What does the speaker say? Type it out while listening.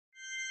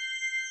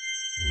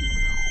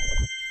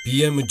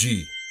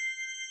BMG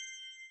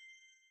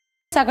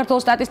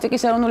საქართველოს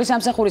სტატისტიკის ეროვნული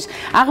სამსახურის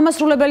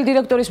აღმასრულებელი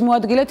დირექტორის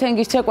მოადგილე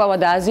თენგის ცეკვავა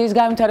და აზიის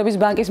განვითარების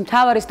ბანკის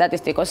მთავარი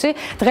სტატისტიკოსი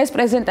დღეს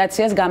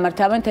პრეზენტაციას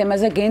გამართავენ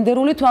თემაზე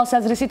გენდერული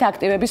თვალსაზრისით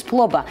აქტივების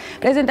ფლობა.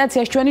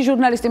 პრეზენტაციაში ჩვენი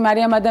ჟურნალისტი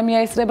მარიამ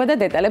ადამია ესწრება და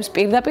დეტალებს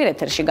პირდაპირ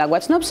ეთერში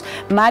გაგვაცნობს.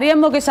 მარიამ,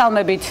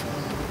 მოგესალმებით.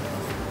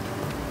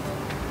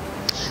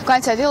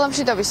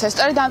 განსადილომშვიდობის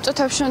სწორედ ამ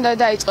წუთებში უნდა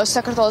დაიწყოს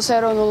საქართველოს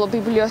ეროვნულ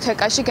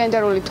ბიბლიოთეკაში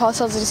გენდერული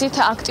თვალსაზრისით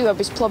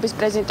აქტივების ფლობის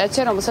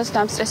პრეზენტაცია, რომელსაც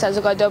დამსწრეს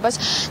საზოგადოებას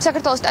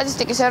საქართველოს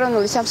სტატისტიკის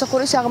ეროვნული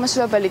სამსახურის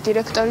აღმასრულებელი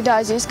დირექტორი და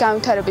აზიის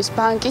განვითარების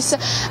ბანკის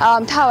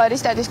მთავარი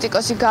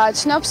სტატისტიკოსი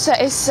გააცნობს.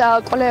 ეს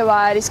კვლევა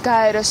არის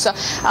გაეროს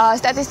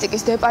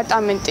სტატისტიკის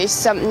დეპარტამენტის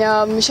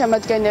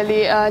შემადგენელი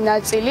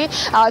ნაწილი.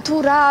 თუ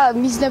რა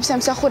მიზნებს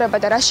ემსახურება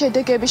და რა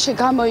შედეგები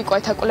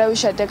გამოიკვეთა კვლევის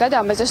შედეგად,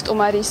 ამაზე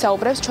სტუმარი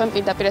ისაუბრებს ჩვენ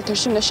პირდაპირ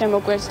ეთერში უნდა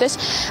შემოგვიერთდეს.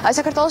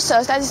 საქართველოს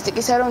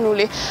სტატისტიკის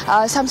ეროვნული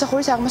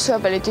სამსახურის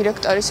აღმასრულებელი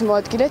დირექტორის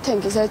მოადგილე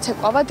თენგის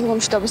ცეკვავა,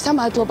 დილომშვიდობის და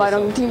მადლობა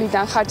რომ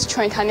დილიდან ხართ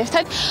ჩვენთან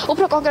ერთად.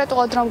 უფრო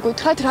კონკრეტულად რომ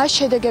გითხრათ, რა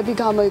შედეგები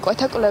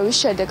გამოიკვეთა კვლევის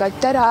შედეგად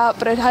და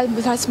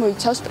რაც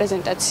მოიცავს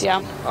პრეზენტაცია?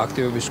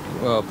 აქტივების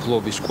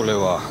ფლობის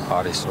კვლევა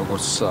არის,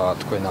 როგორც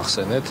თქვენ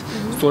ახსენეთ,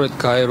 სწორედ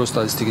გაეროს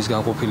სტატისტიკის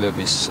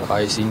განყოფილების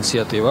ეს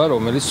ინიციატივა,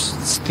 რომელიც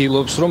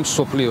ცდილობს რომ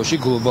სოფლიოში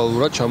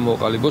გლობალურად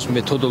ჩამოაყალიბოს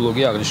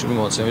მეთოდოლოგია აღნიშნული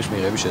მონაცემების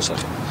მიღების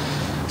შესახებ.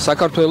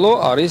 საქართველო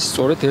არის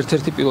სწორედ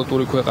ერთ-ერთი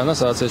პილოტური ქვეყანა,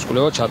 სადაც ეს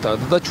კვლევა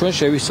ჩატარდა და ჩვენ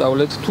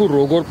შევისწავლეთ თუ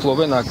როგორ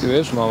ფლობენ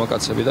აქტივებს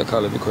მამაკაცები და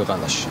ქალები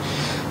ქვეყანაში.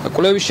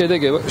 კვლევის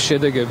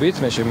შედეგებით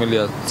მე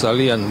შემიძლია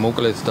ძალიან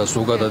მოკლედ და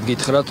ზოგადად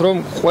გითხრათ, რომ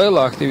ყველა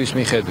აქტივის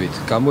მიხედვით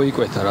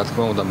გამოიკვეთა, რა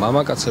თქმა უნდა,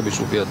 მამაკაცების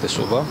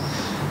უპირატესობა,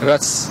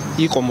 რაც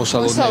იყო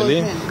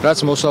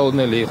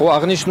მოსალოდნელი იყო.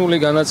 აღნიშნული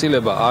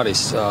განაწილება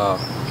არის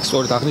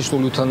სწორედ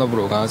აღნიშნული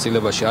უთანაბროო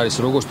განაწილებაში არის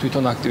როგორც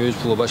თვითონ აქტივების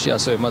ფლობაში,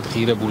 ასევე მათ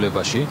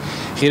ღირებულებაში.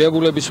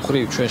 ღირებულების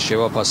მხრივ ჩვენ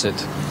შევაფასეთ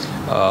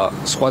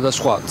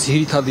სხვადასხვა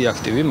ძირითადი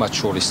აქტივი, მათ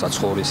შორის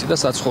საცხოვრისი და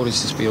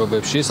საცხოვრისის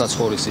პირობებში,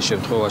 საცხოვრისის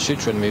შემთხვევაში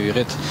ჩვენ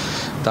მივიღეთ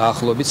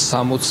დაახლოებით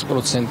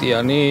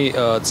 60%-იანი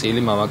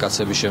წილი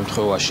მამაკაცების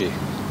შემთხვევაში.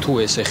 თუ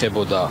ეს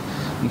ეხებოდა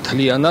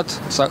მთლიანად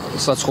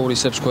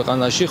საცხოვრისებს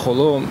ქვეყანაში,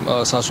 ხოლო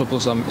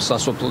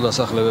სასოფლო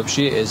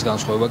დასახლებებში ეს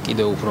განსხვავება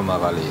კიდევ უფრო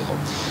მაღალი იყო.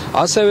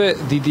 ასევე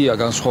დიდია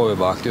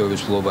განსხვავება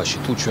აქტივების ფლობაში,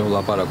 თუ ჩვენ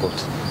ვლაპარაკობთ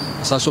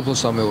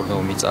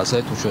სასოფლო-სამეურნეო მიწაზე,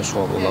 თუ ჩვენ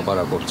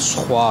ვლაპარაკობთ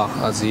სხვა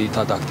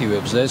ძირითად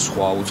აქტივებზე,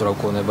 სხვა უძრავ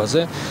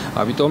ქონებაზე.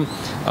 ამიტომ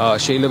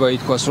შეიძლება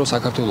ითქვას, რომ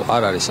საქართველო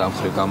არ არის ამ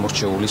მხრივ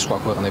გამორჩეული სხვა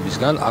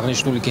ქვეყნებისგან.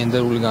 აღნიშნული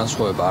გენდერული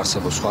განსხვავება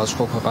არსებობს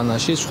სხვადასხვა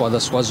ქვეყანაში,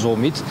 სხვადასხვა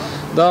ზომით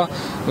და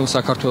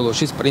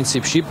საქართველოში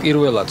პრინციპში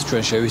პირველად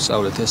ჩვენ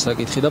შევისწავლეთ ეს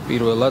საკითხი და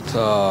პირველად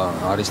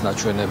არის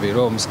ნაჩვენები,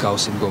 რომ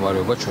მსგავსი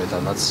მდგომარეობა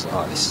ჩვენთანაც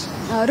არის.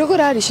 როგორ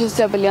არის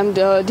შესაძლებელი ამ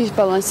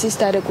დისბალანსის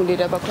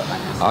დარეგულირება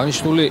ქვეყანაში?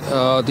 აღნიშნული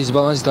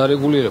დისბალანსის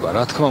დარეგულირება,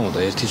 რა თქმა უნდა,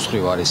 ერთის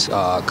მხრივ არის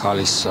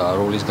ქალის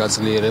როლის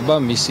გაძლიერება,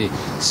 მისი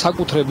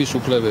საკუთრების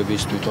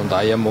უფლებების თვითონ და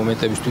აი ამ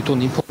მომენტების თვითონ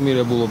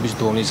ინფორმირებულობის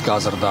დონის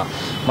გაზრდა.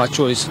 მათ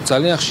შორის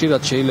ძალიან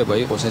ხშირად შეიძლება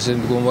იყოს ესეთი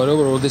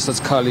მდგომარეობა, როდესაც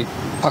ქალი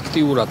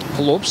ფაქტიურად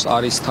ფლობს,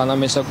 არის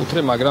თანამესაკუთრე,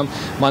 მაგრამ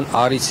მან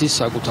არ იცის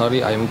საკუთარი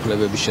აი ამ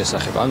უფლებების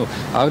შესახებ. ანუ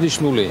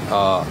აღნიშნული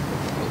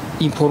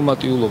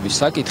ინფორმატიულობის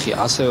საკითხი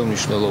ასევე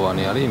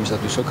მნიშვნელოვანი არის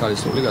იმისათვის, რომ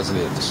ქალის როლი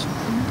გაძლიერდეს.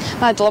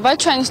 მადლობა.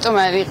 ჩვენი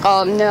სტუმარი იყო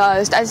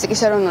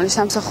სტატისტიკის ეროვნული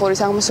სამსახურის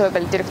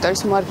აღმასრულებელი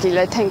დირექტორის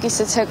მოადგილე თენგის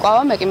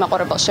ცეკვავა. მე კი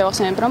მაყურებელს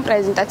შევახსენებ, რომ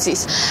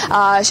პრეზენტაციის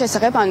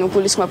შესახებ, ანუ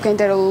გულისხმობ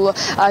გენდერულ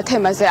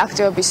თემაზე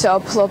აქტივების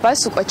ფლობას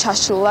უკვე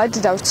ჩაშლილად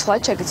და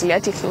ვრცლად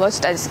შეგიძლიათ იხილოთ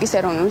სტატისტიკის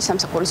ეროვნული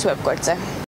სამსახურის ვებგვერდზე.